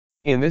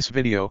In this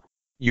video,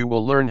 you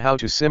will learn how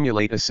to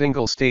simulate a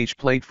single-stage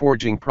plate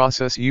forging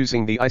process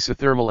using the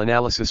isothermal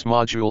analysis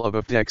module of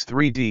AFDEX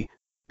 3D,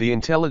 the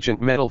Intelligent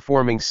Metal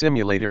Forming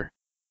Simulator.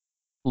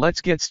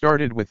 Let's get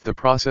started with the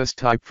process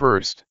type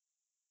first.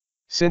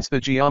 Since the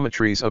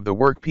geometries of the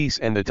workpiece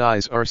and the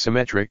dies are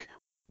symmetric,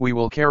 we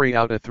will carry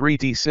out a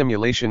 3D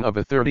simulation of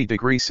a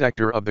 30-degree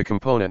sector of the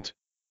component.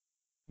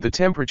 The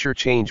temperature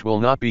change will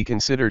not be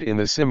considered in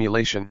the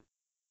simulation.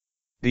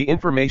 The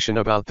information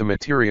about the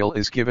material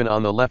is given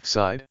on the left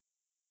side.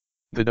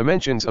 The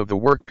dimensions of the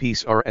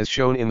workpiece are as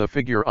shown in the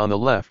figure on the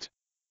left.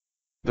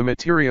 The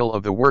material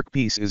of the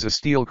workpiece is a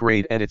steel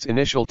grade and its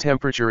initial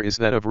temperature is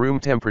that of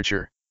room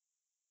temperature.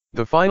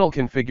 The final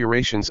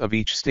configurations of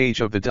each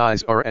stage of the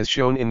dies are as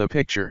shown in the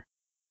picture.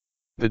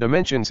 The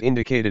dimensions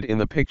indicated in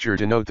the picture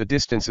denote the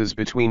distances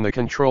between the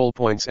control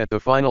points at the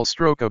final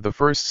stroke of the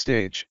first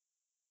stage.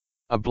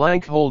 A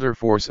blank holder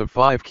force of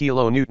 5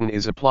 kN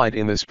is applied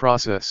in this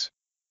process.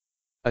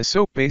 A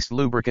soap-based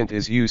lubricant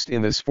is used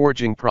in this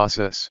forging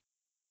process.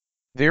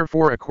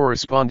 Therefore, a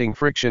corresponding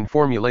friction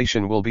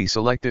formulation will be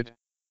selected.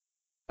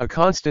 A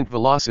constant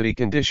velocity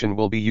condition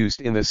will be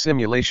used in the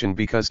simulation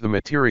because the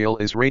material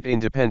is rate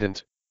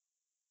independent.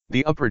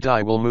 The upper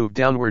die will move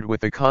downward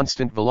with a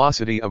constant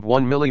velocity of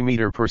 1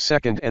 mm per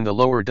second and the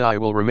lower die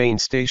will remain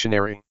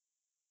stationary.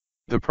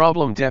 The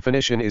problem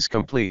definition is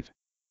complete.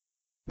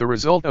 The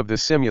result of the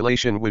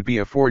simulation would be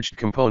a forged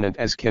component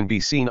as can be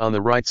seen on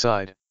the right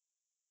side.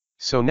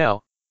 So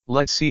now,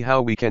 let's see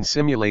how we can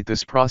simulate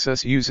this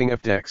process using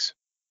AFDEX.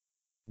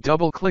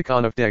 Double-click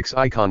on AFDEX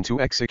icon to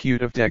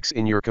execute AFDEX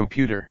in your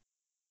computer.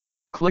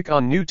 Click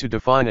on New to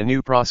define a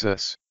new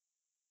process.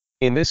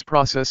 In this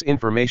process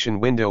information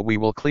window we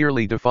will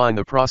clearly define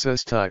the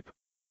process type.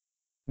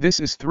 This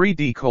is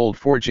 3D cold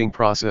forging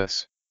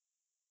process.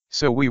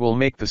 So we will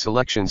make the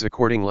selections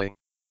accordingly.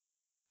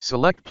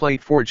 Select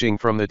plate forging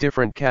from the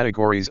different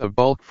categories of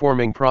bulk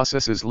forming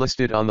processes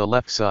listed on the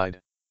left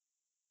side.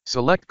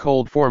 Select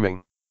cold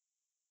forming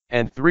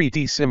and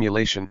 3D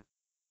simulation.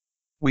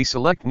 We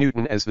select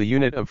Newton as the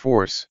unit of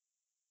force.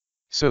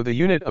 So the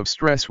unit of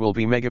stress will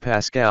be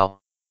megapascal.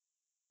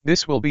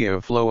 This will be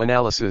a flow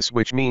analysis,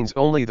 which means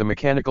only the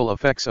mechanical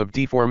effects of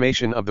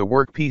deformation of the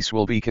workpiece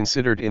will be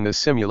considered in the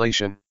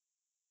simulation.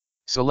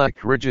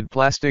 Select rigid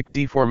plastic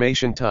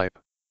deformation type.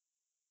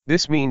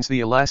 This means the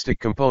elastic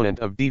component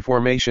of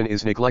deformation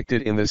is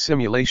neglected in the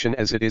simulation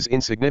as it is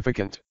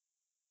insignificant.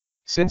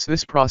 Since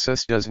this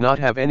process does not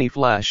have any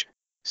flash,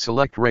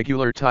 select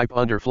regular type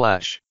under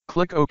flash,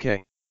 click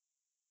OK.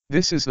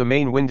 This is the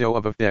main window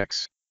of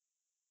AFDEX.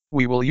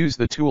 We will use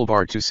the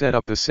toolbar to set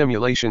up the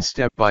simulation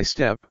step by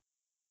step.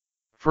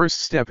 First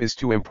step is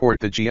to import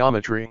the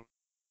geometry.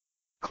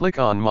 Click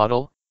on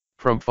Model,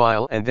 from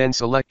File and then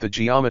select the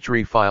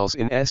geometry files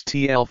in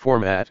STL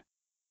format.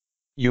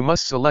 You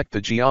must select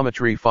the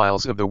geometry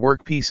files of the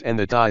workpiece and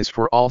the dies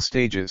for all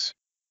stages.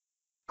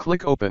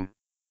 Click Open.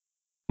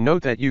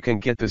 Note that you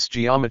can get this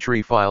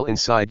geometry file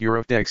inside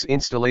your AFDEX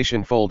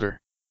installation folder.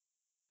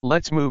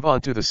 Let's move on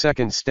to the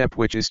second step,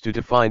 which is to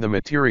define the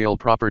material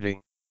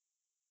property.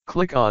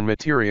 Click on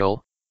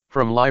Material,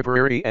 from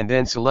Library and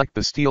then select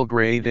the steel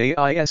grade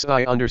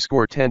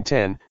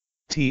AISI_1010,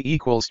 T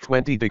equals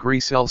 20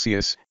 degrees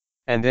Celsius,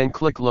 and then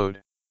click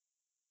Load.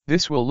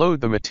 This will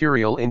load the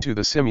material into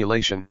the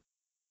simulation.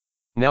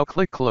 Now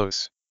click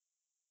Close.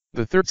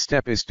 The third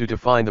step is to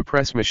define the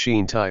press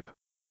machine type.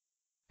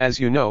 As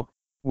you know,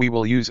 we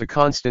will use a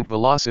constant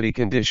velocity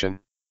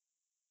condition.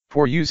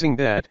 For using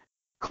that,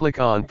 click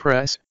on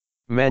Press,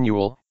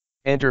 Manual,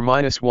 enter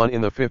 -1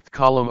 in the fifth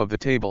column of the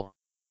table.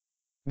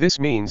 This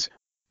means,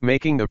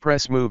 making the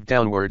press move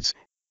downwards,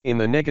 in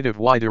the negative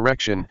y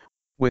direction,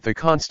 with a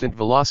constant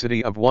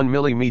velocity of 1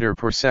 mm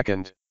per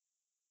second.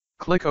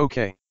 Click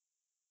OK.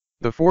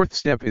 The fourth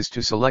step is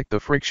to select the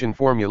friction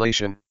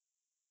formulation.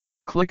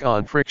 Click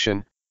on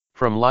Friction,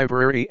 from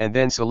Library and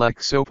then select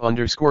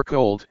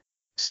soap_cold,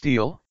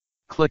 steel,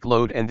 click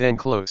Load and then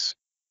Close.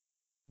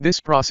 This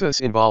process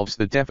involves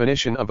the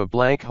definition of a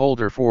blank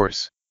holder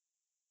force.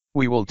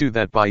 We will do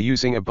that by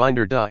using a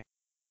binder die.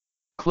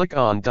 Click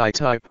on Die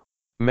Type,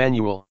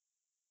 Manual.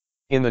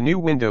 In the new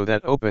window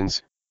that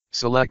opens,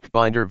 select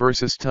Binder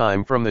versus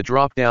Time from the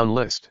drop-down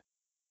list.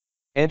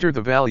 Enter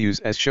the values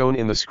as shown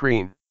in the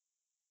screen.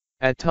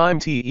 At time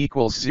t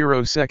equals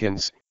 0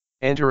 seconds,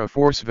 enter a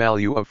force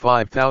value of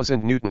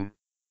 5000 Newton.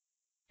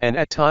 And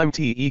at time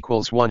t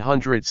equals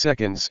 100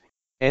 seconds,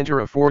 enter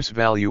a force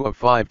value of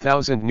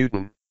 5000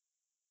 Newton.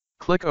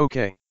 Click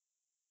OK.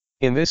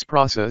 In this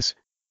process,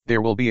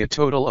 there will be a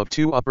total of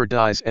 2 upper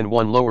dies and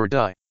 1 lower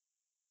die.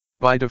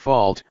 By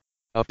default,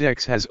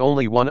 AFDEX has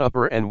only 1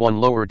 upper and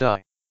 1 lower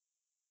die.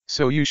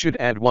 So you should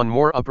add 1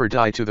 more upper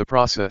die to the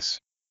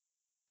process.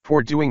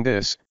 For doing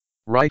this,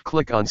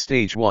 right-click on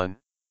Stage 1.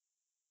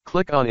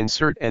 Click on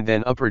Insert and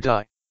then Upper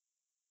Die.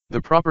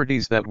 The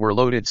properties that were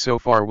loaded so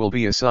far will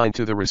be assigned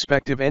to the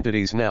respective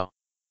entities now.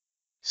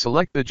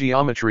 Select the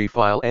geometry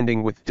file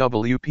ending with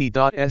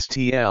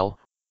wp.stl,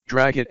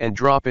 drag it and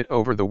drop it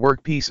over the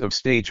workpiece of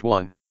Stage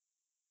 1.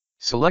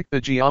 Select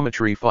the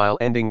geometry file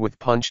ending with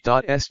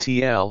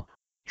punch.stl,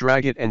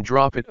 drag it and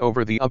drop it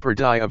over the upper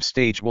die of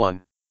stage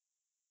 1.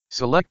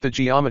 Select the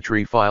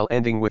geometry file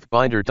ending with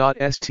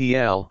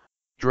binder.stl,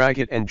 drag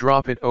it and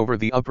drop it over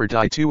the upper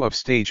die 2 of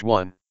stage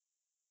 1.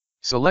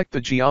 Select the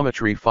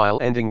geometry file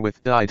ending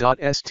with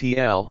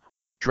die.stl,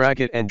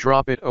 drag it and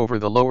drop it over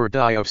the lower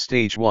die of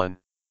stage 1.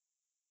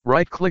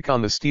 Right-click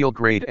on the steel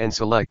grade and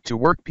select to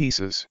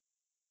workpieces.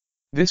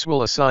 This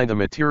will assign the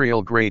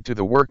material grade to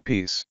the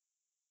workpiece.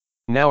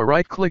 Now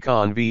right-click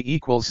on V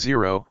equals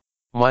 0,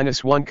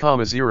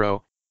 -1,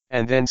 0,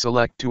 and then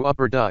select to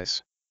upper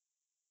dies.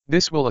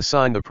 This will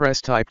assign the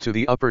press type to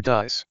the upper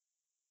dies.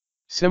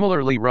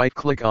 Similarly,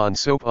 right-click on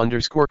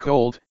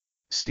soap_cold,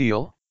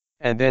 steel,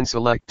 and then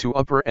select to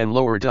upper and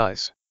lower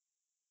dies.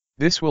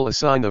 This will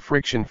assign the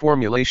friction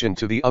formulation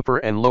to the upper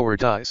and lower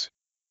dies.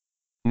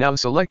 Now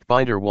select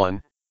binder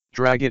 1,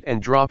 drag it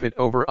and drop it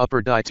over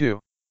upper die 2.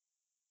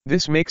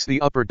 This makes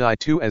the upper die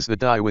 2 as the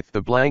die with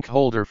the blank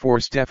holder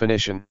force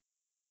definition.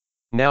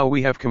 Now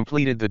we have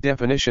completed the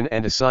definition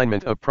and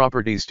assignment of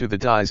properties to the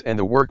dies and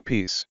the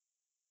workpiece.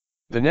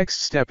 The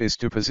next step is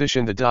to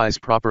position the dies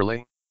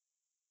properly.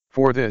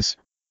 For this,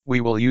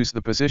 we will use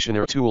the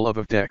Positioner tool of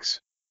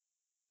AFDEX.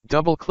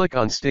 Double-click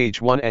on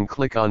Stage 1 and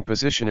click on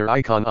Positioner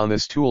icon on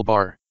this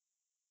toolbar.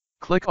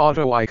 Click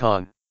Auto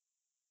icon.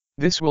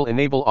 This will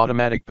enable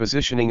automatic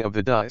positioning of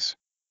the dies.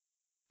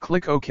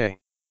 Click OK.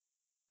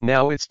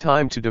 Now it's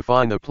time to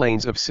define the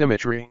planes of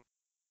symmetry.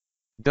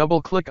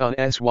 Double-click on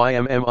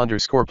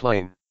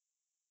SYMM_plane.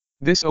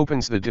 This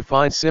opens the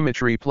Define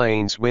Symmetry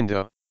Planes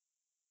window.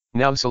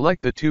 Now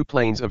select the two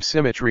planes of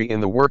symmetry in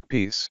the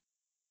workpiece.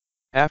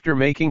 After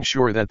making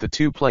sure that the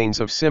two planes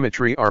of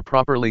symmetry are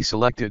properly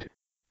selected,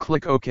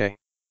 click OK.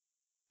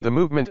 The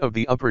movement of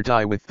the upper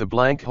die with the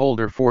blank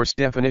holder force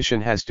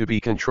definition has to be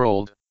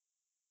controlled.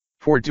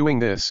 For doing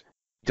this,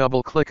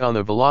 double-click on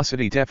the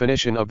velocity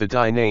definition of the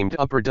die named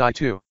upper die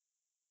 2.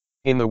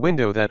 In the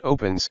window that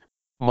opens,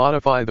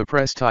 modify the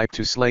press type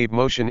to slave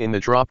motion in the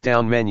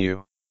drop-down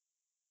menu.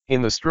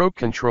 In the stroke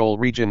control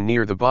region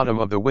near the bottom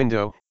of the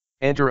window,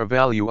 enter a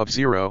value of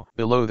 0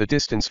 below the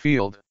distance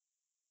field.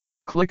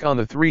 Click on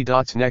the three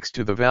dots next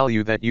to the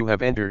value that you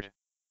have entered.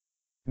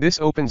 This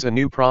opens a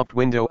new prompt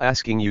window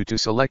asking you to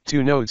select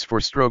two nodes for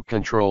stroke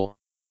control.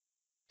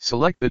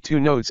 Select the two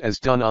nodes as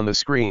done on the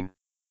screen.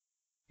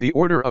 The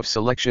order of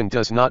selection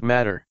does not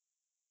matter.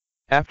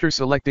 After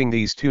selecting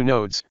these two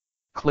nodes,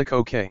 click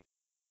OK.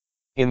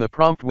 In the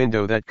prompt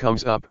window that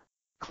comes up,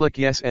 click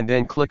Yes and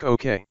then click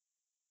OK.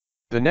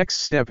 The next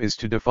step is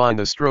to define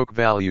the stroke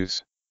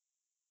values.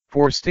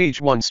 For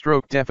Stage 1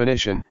 stroke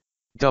definition,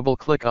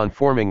 double-click on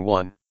Forming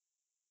 1.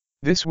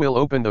 This will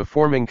open the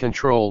Forming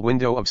Control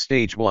window of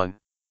Stage 1.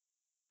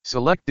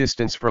 Select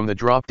Distance from the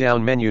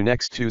drop-down menu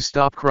next to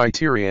Stop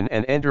Criterion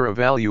and enter a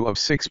value of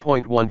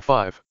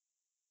 6.15.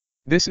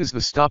 This is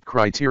the stop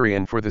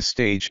criterion for the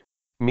stage,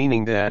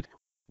 meaning that,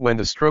 when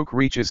the stroke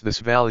reaches this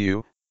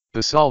value,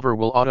 the solver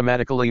will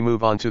automatically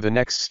move on to the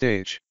next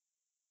stage.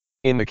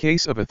 In the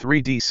case of a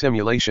 3D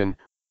simulation,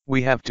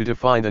 we have to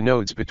define the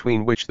nodes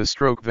between which the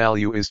stroke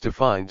value is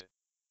defined.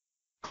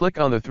 Click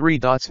on the three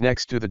dots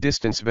next to the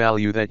distance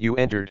value that you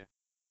entered.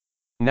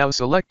 Now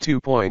select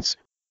 2 points,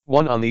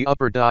 one on the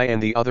upper die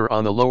and the other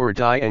on the lower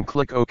die and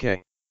click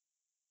OK.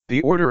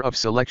 The order of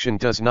selection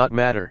does not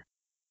matter.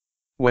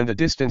 When the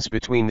distance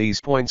between these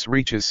points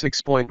reaches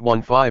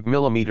 6.15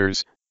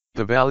 mm,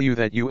 the value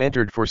that you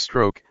entered for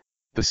stroke,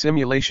 the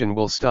simulation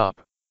will stop.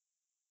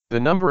 The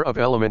number of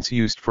elements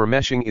used for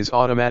meshing is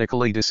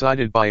automatically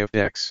decided by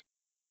AFDEX.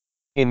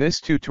 In this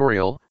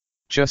tutorial,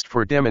 just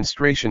for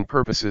demonstration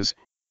purposes,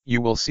 you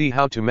will see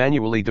how to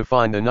manually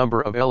define the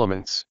number of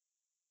elements.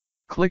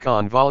 Click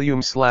on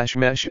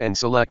Volume/Mesh and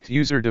select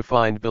User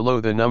Defined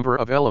below the number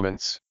of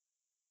elements.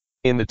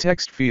 In the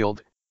text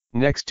field,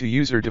 next to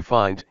User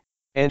Defined,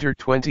 enter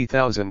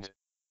 20,000.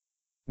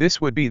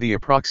 This would be the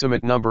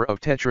approximate number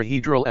of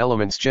tetrahedral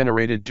elements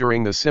generated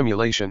during the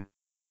simulation.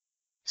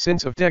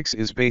 Since AFDEX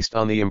is based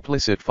on the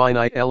implicit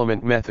finite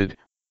element method,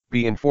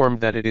 be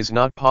informed that it is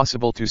not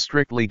possible to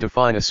strictly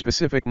define a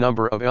specific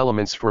number of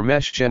elements for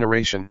mesh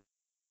generation.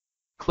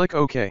 Click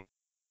OK.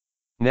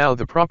 Now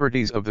the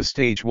properties of the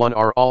Stage 1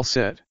 are all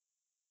set.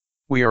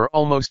 We are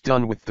almost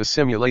done with the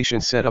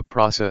simulation setup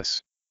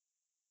process.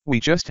 We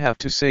just have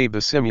to save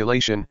the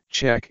simulation,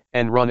 check,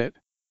 and run it.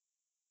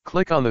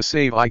 Click on the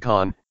Save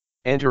icon,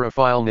 enter a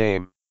file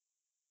name.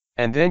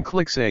 And then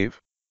click Save.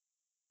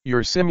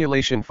 Your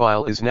simulation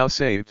file is now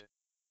saved.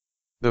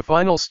 The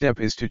final step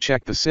is to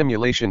check the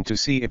simulation to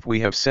see if we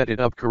have set it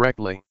up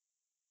correctly.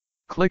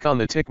 Click on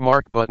the tick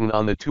mark button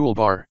on the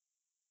toolbar.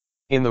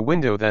 In the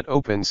window that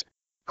opens,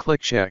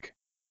 click Check.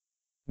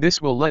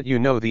 This will let you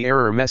know the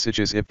error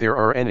messages if there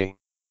are any.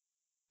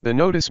 The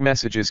notice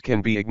messages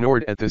can be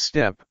ignored at this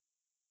step.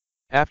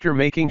 After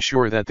making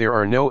sure that there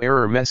are no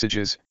error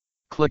messages,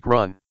 click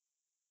Run.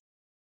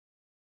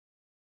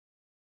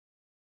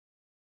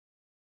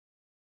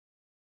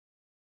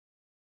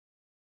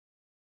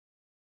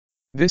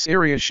 This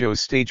area shows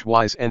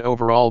stage-wise and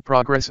overall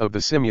progress of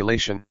the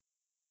simulation.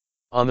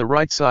 On the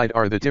right side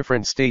are the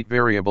different state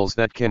variables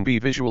that can be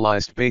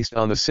visualized based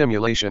on the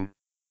simulation.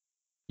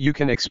 You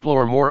can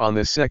explore more on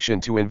this section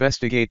to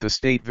investigate the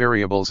state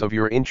variables of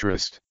your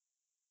interest.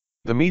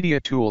 The media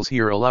tools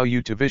here allow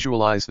you to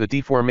visualize the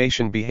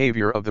deformation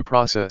behavior of the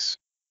process.